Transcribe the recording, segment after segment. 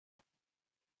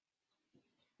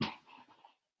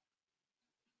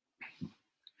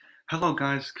Hello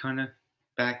guys, kinda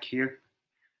back here.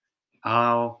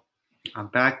 Uh, I'm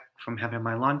back from having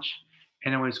my lunch.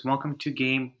 Anyways, welcome to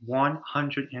game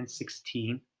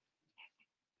 116.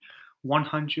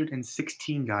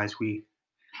 116 guys. We're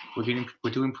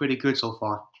doing pretty good so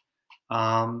far.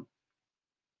 Um,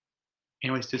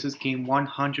 anyways, this is game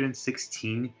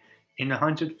 116. In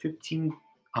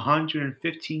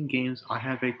 115 games, I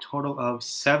have a total of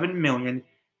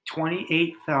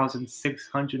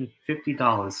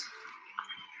 $7,028,650.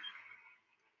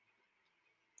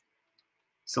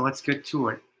 So let's get to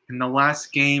it. In the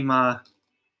last game, I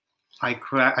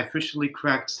officially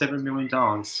cracked $7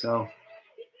 million. So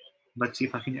let's see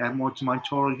if I can add more to my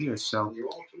total here. So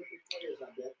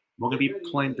we're gonna be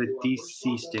playing the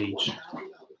DC stage.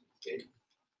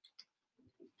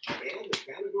 And the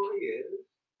category is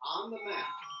on the map.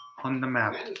 On the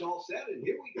map. That is all set, and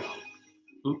here we go.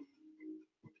 Oop.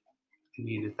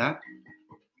 Needed that.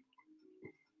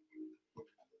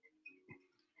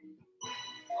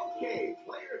 Okay,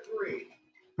 player 3.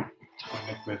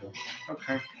 River.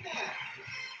 Okay. Yeah.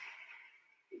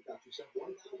 You got yourself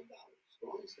 $1,000.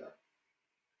 Strong start.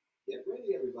 Get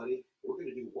ready, everybody. We're going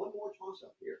to do one more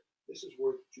toss-up here. This is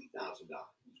worth $2,000.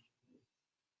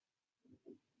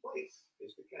 Place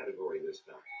is the category this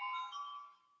time.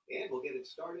 And we'll get it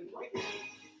started right now.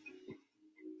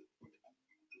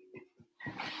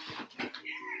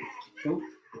 Oop.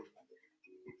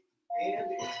 And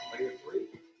it's player 3.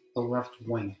 The left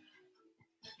wing.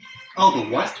 Oh, the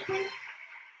west wing?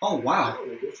 Oh, wow. Now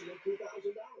an additional $2,000.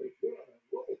 You're on a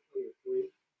roll, player 3.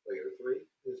 Player 3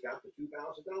 has got the $2,000,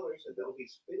 and they'll be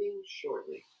spinning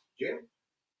shortly. Jim?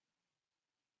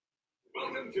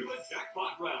 Welcome to the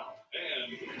jackpot round,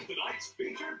 and here's tonight's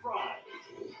featured prize.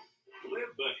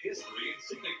 Live the history in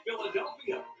scenic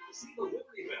Philadelphia. See the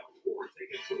Liberty Bell, or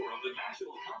take a tour of the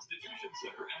National Constitution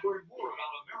Center and learn more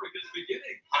about America's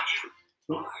beginning.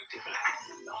 $5,000.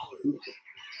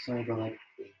 Sorry about that.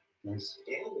 Nice.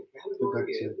 And the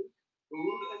category is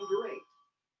food and drink.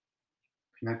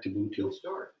 Connect to You'll Bluetooth.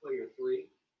 start, player 3.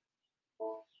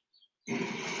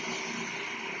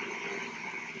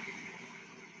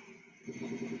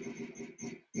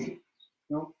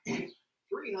 Nope.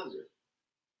 300.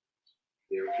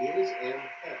 There is an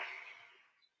F.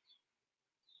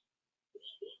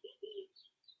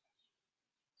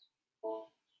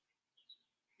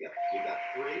 Yep, we got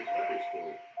 3 letters for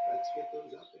you. Let's get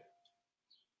those up there.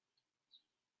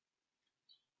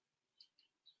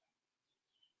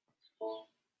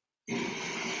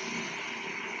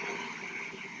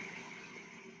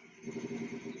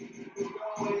 Keep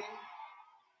going.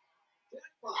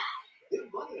 Jackpot. Good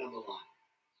money on the line.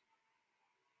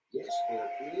 Yes, there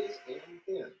is an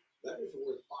N. Letters are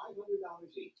worth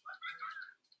 $500 each.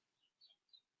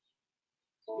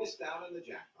 Missed out on the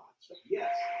jackpot. So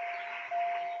yes.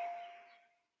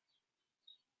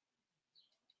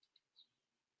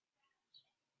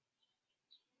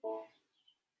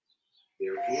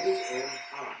 There is an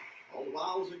I. All the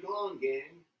vowels are gone,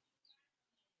 gang.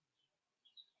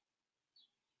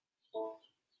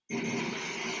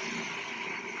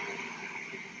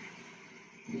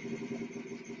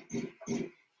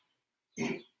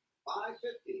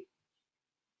 $550.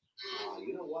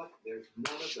 You know what? There's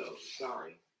none of those.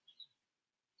 Sorry.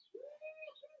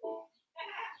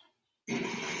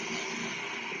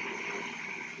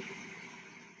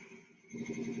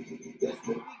 This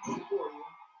could be good for you.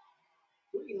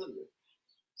 300.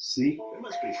 See? There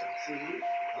must be some. See?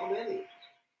 How many?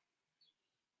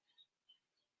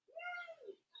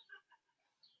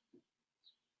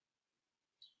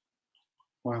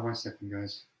 Hold on 1 second,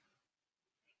 guys.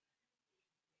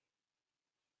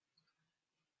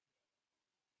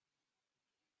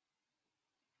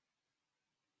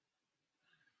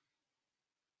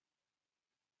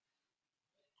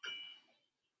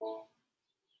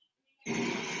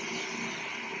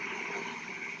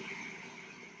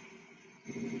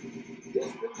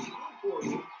 This could be good for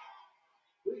you.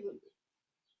 300.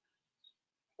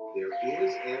 There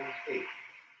is an 8.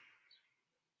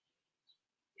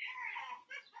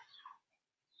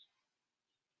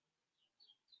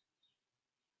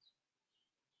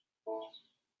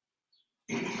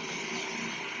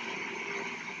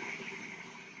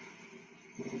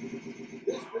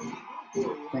 This could be good for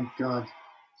you. Thank God.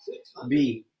 600.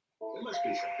 B. There must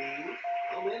be some. B.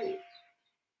 How many?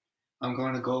 I'm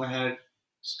going to go ahead,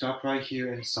 stop right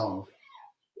here, and solve.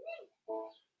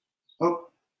 Oh,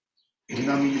 did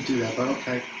not mean to do that, but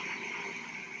okay.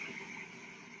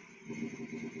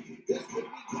 This could be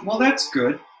good. Well, that's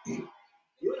good. Good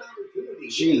opportunity.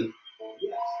 G.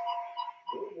 Yes.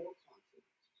 No more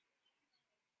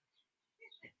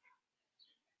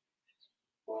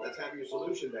confidence. Let's have your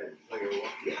solution then, player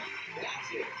one. Yeah,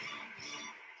 that's it.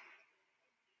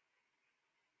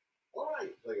 All right,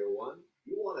 player one.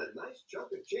 You want a nice chunk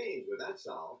of change with that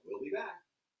solve. We'll be back.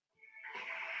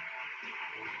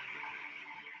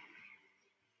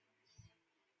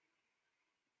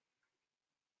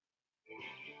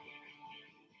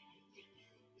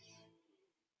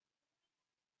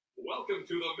 Welcome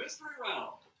to the mystery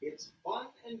round. It's fun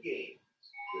and games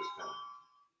this time.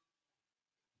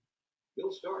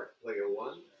 You'll start, player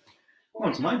one. Oh,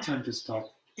 it's my turn to start.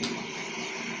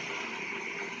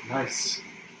 Nice.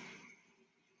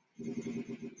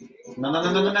 No.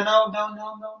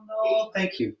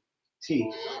 Thank you.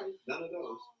 T. Sorry, none of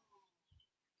those.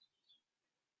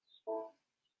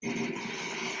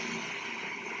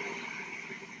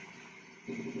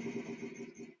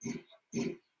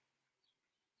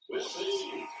 Well, let's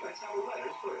see. Let's have a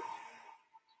letter first.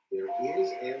 There is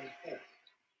an F.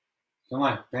 Come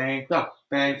on. Bankrupt.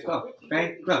 What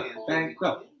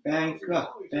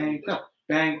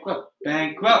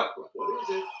is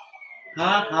it?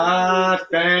 Ha,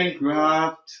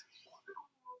 bankrupt.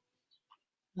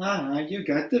 You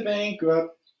got the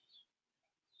bankrupt.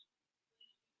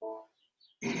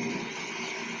 $800.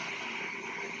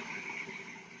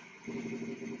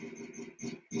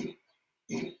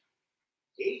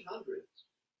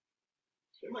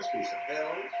 There must be some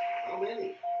hell. How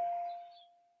many?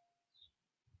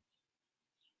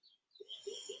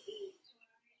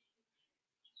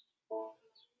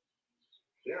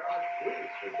 There are 3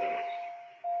 for those.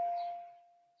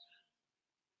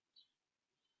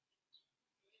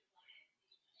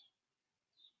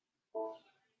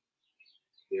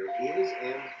 There is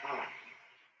an I.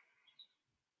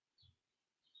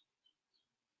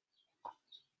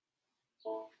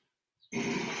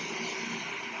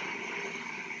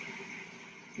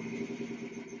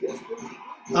 This could be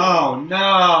good. Oh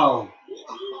no.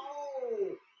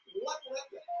 Whoa! What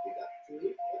weapon? We got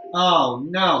 2. Oh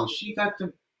no. She got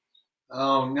the.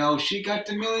 Oh no. She got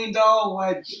the $1 million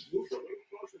wedge. Moved a little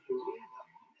closer to winning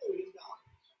 $1 million.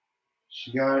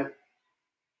 She got it.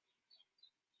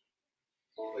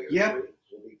 Player Yep. 3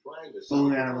 will be trying to solve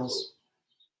Balloon the animals.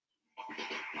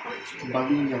 puzzle.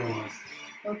 Balloon animals.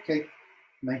 Okay.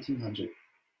 1900.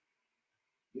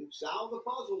 You've solved the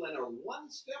puzzle and are one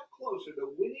step closer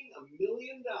to winning $1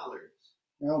 million.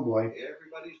 Oh boy.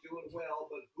 Everybody's doing well,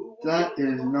 but who will That win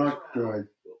the is bonus not round? good.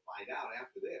 We'll find out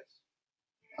after this.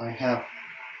 I have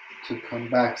to come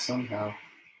back somehow.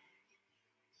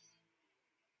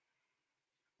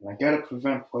 And I gotta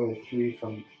prevent player 3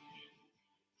 from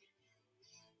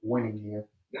winning here.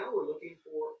 Now we're looking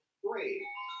for phrase.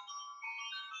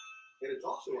 And it's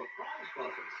also a prize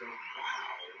puzzle, so wow,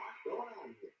 what's going on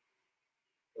here?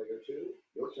 Player 2,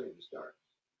 your turn to start.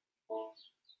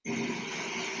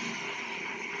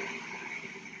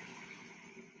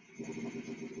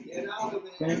 Get out of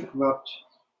it. Bankrupt.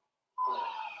 Oh,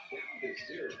 down to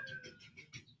 0.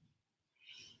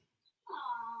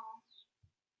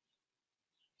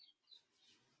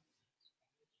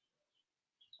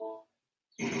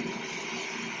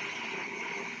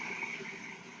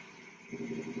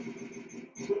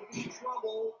 Could be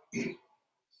trouble.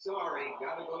 Sorry,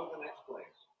 gotta go to the next player.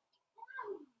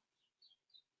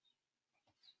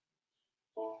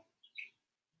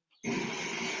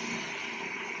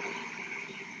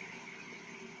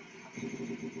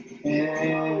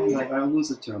 And I gotta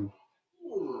lose a turn.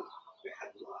 Ooh,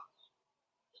 bad luck.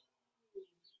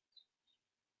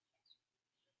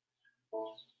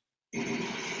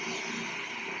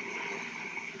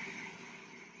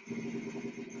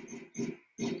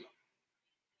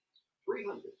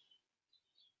 $300.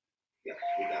 Yep,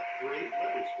 we got 3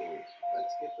 letters for you.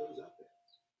 Let's get those up there.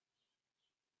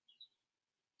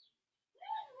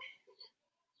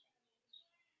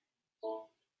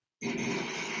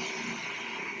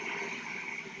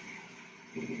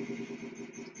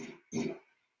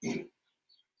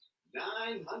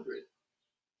 $900.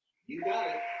 You got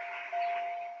it.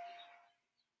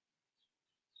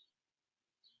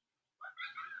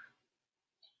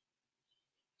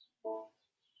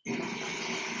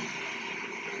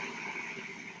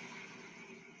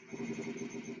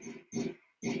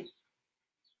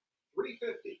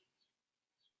 $350.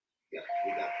 Yep,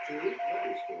 we got 2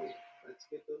 letters for you. Let's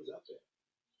get those up there.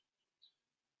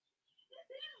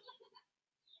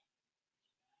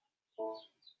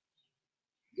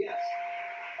 Yes.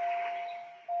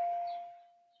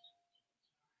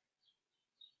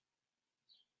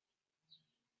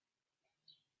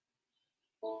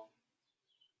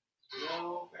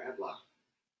 No, bad luck.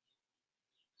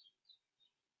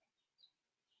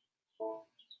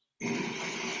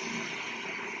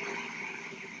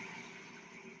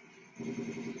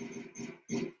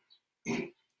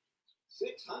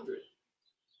 600.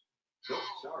 Nope,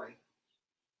 sorry.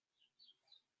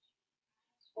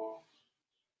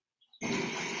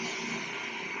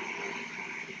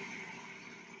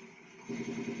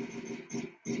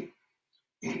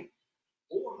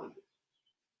 $400.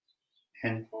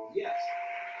 And Yes.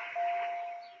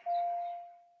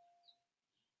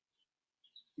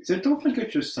 so don't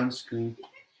forget your sunscreen.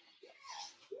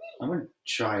 I'm gonna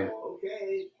try it.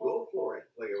 Okay, go for it,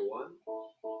 player one.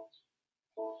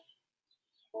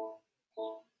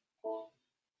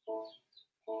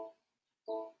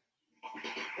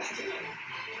 That's it.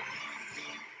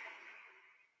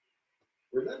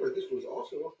 Remember, this was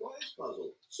also a prize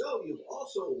puzzle, so you've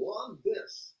also won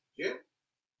this. Jim?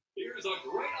 Here's a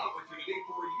great opportunity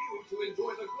for you to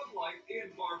enjoy the good life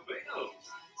in Barbados.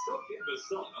 Soak in the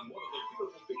sun on one of the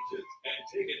beautiful beaches and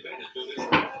take advantage of this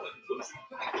all-inclusive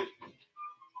package.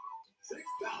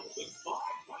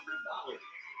 $6,500.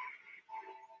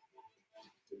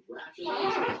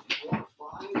 Congratulations. You won a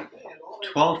prize and all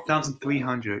that.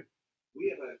 12,300 We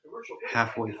have a commercial break.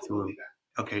 halfway Now we'll through. be back.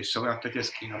 Okay, so after this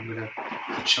game, I'm gonna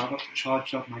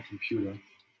charge up my computer.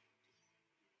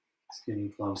 It's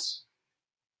getting close.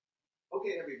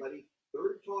 Okay, everybody.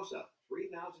 Third toss-up,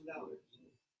 $3,000.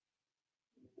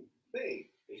 Fame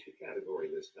is the category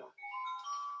this time.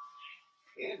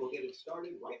 And we'll get it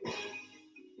started right now.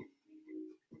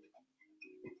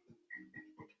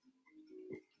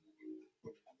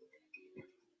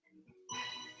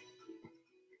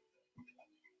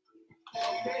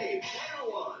 Okay, player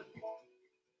one.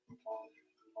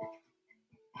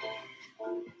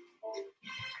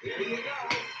 There you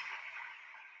go.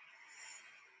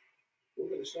 We're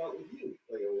going to start with you,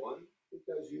 player one,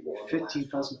 because you won the last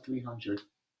 15,300.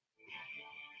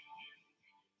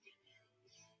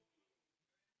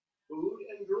 Food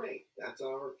and drink. That's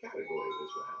our category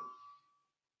this round.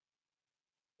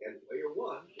 And player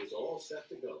one is all set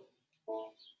to go.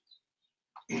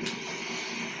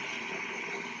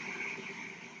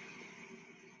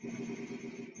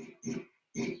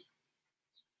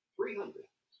 $300.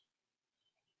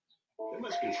 There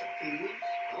must be some keys.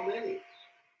 How many?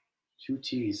 2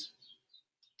 T's.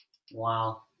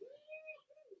 Wow.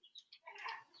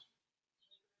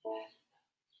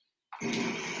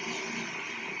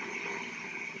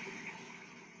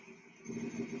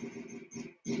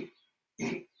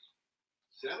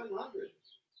 $700.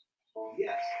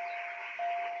 Yes.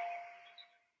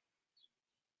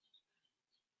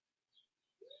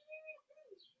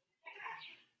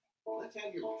 Let's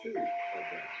have your two of them.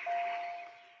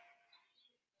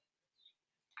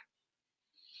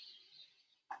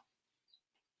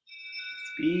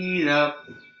 Speed up.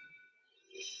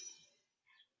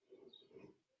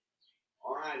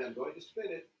 All right, I'm going to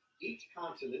spin it. Each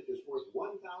consonant is worth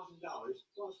 $1,000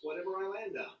 plus whatever I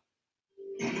land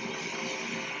on.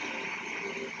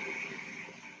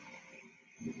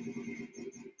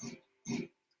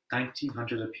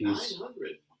 $1,900 apiece.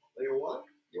 900. Player one,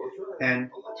 your turn.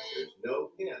 And There's no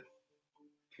pin,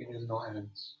 okay, there's no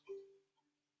ends.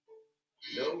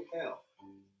 no L.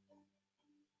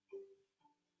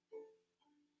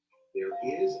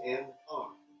 There is an R.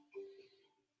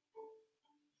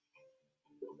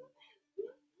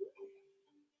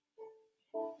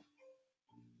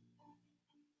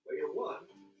 Player one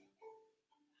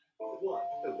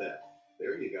of that.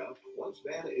 There you go. Once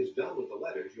Vanna is done with the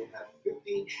letters, you'll have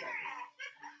 15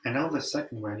 seconds. I know the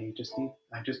second word.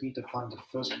 I just need to find the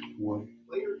first word.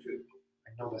 Player two,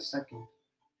 I know the second.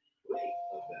 wait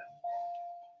of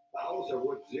that. Vowels are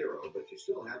worth 0, but you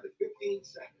still have the 15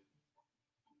 seconds.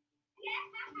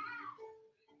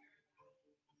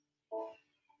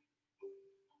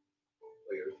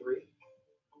 Player three.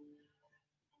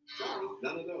 Sorry,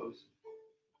 none of those.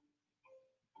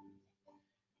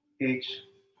 H.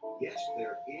 Yes,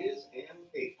 there is an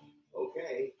H.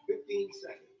 Okay, 15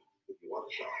 seconds if you want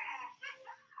to start.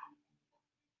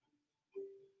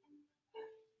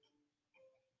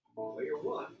 Player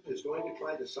one is going to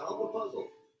try to solve the puzzle.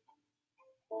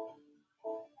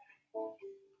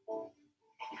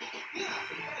 Yeah,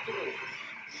 congratulations.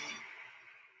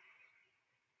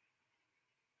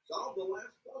 Solve the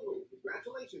last puzzle.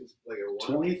 Congratulations, player one.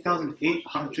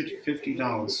 $20,850. On to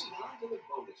the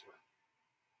bonus round.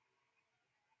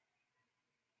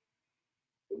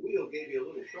 The wheel gave you a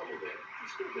little trouble there. You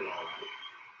still did all right.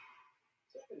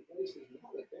 Second place is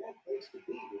not a bad place to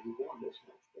be when you won this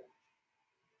much cash.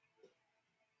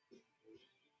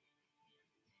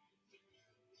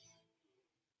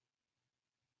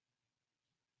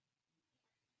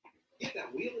 Give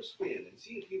that wheel a spin and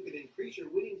see if you can increase your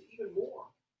winnings even more.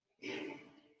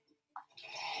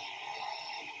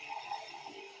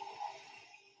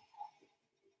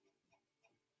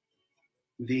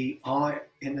 The R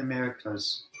in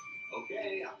Americas.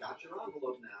 Okay, I've got your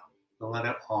envelope now. The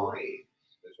letter R. Praise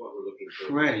is what we're looking for.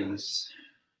 Praise.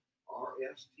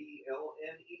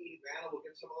 R-S-T-L-N-E. Vanna, we'll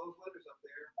get some of those letters up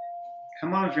there.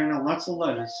 Come on, Vanna, lots of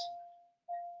letters.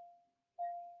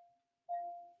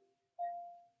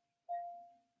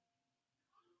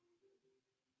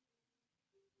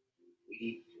 We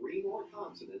need 3 more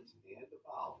consonants and a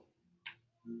vowel.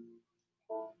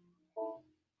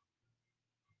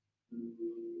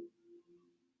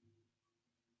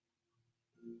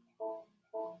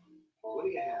 What do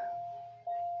you have?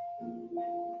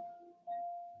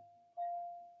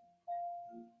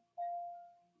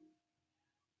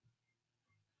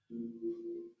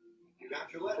 You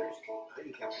got your letters. Now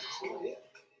you have to fill it in.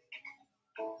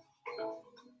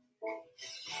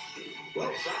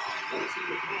 Well, Sal, let's see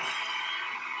your plan.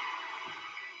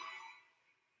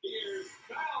 Here's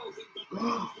thousands of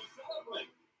dollars to celebrate.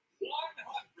 $100,000.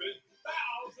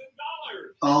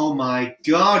 Oh my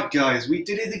God, guys, we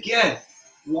did it again.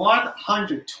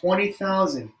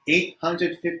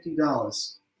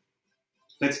 $120,850.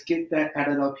 Let's get that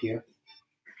added up here.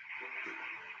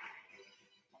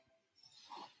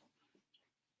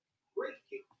 Great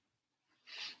kick.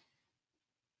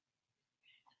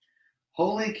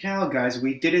 Holy cow, guys,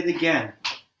 we did it again.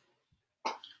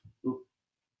 Oop.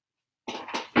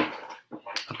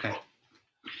 Okay.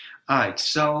 All right,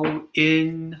 so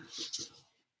in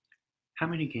how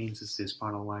many games is this,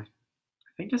 by the way?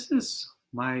 I think this is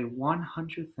my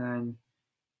 100th and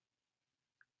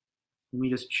let me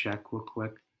just check real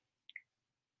quick.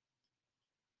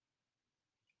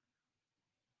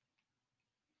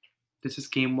 This is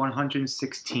game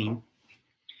 116.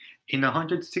 In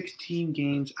 116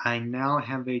 games, I now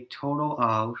have a total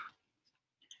of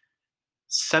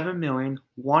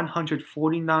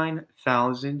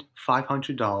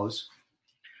 $7,149,500.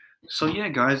 So yeah,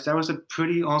 guys, that was a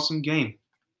pretty awesome game.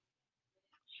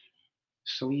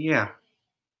 So yeah.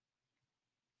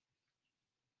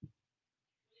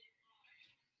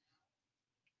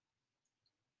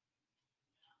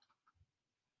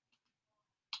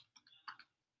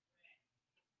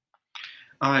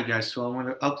 Alright guys, so I want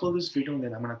to upload this video and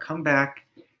then I'm going to come back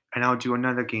and I'll do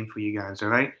another game for you guys,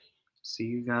 alright? See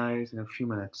you guys in a few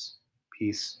minutes.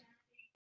 Peace.